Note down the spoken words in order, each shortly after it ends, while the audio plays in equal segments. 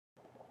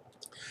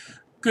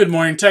Good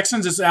morning,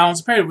 Texans. This is Alan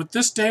Zapata with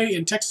This Day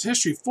in Texas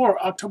History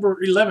for October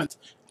 11th,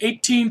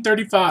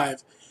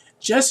 1835.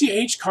 Jesse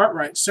H.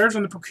 Cartwright serves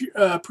on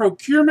the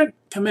Procurement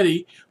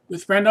Committee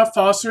with Randolph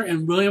Foster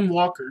and William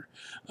Walker.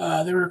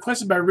 They were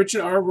requested by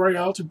Richard R.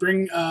 Royall to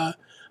bring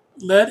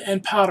lead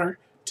and powder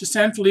to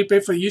San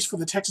Felipe for use for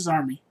the Texas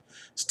Army.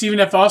 Stephen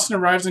F. Austin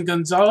arrives in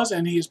Gonzales,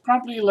 and he is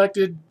promptly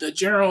elected the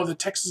General of the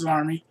Texas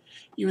Army,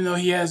 even though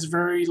he has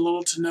very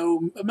little to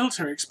no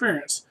military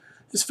experience.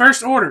 His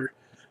first order: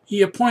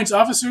 he appoints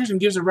officers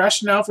and gives a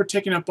rationale for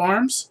taking up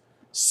arms.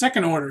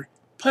 Second order: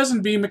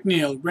 Pleasant B.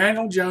 McNeil,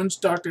 Randall Jones,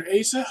 Dr.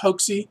 Asa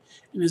Hoxie,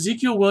 and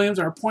Ezekiel Williams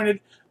are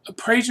appointed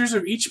appraisers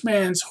of each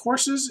man's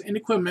horses and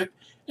equipment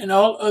and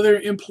all other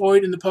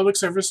employed in the public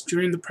service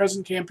during the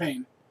present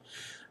campaign.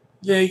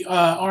 The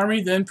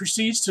Army then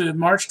proceeds to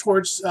march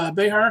towards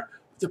Behar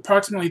with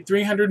approximately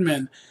 300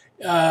 men.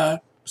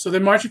 So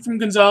they're marching from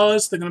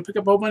Gonzales. They're going to pick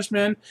up a whole bunch of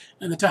men,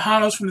 and the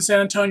Tejanos from the San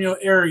Antonio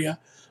area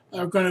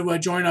are going to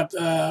join up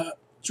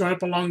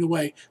along the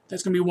way.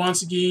 That's going to be Juan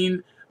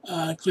Seguin,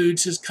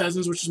 includes his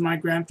cousins, which is my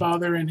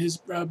grandfather and his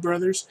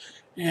brothers,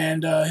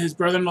 and his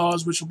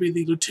brother-in-laws, which will be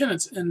the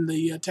lieutenants in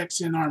the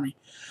Texian Army.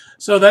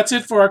 So that's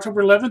it for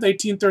October 11th,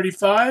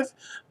 1835.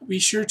 Be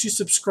sure to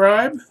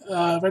subscribe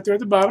right there at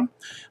the bottom.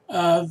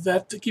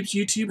 That keeps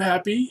YouTube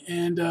happy,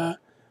 and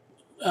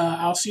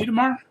I'll see you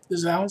tomorrow. This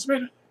is Alan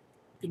Zapata.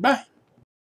 Goodbye.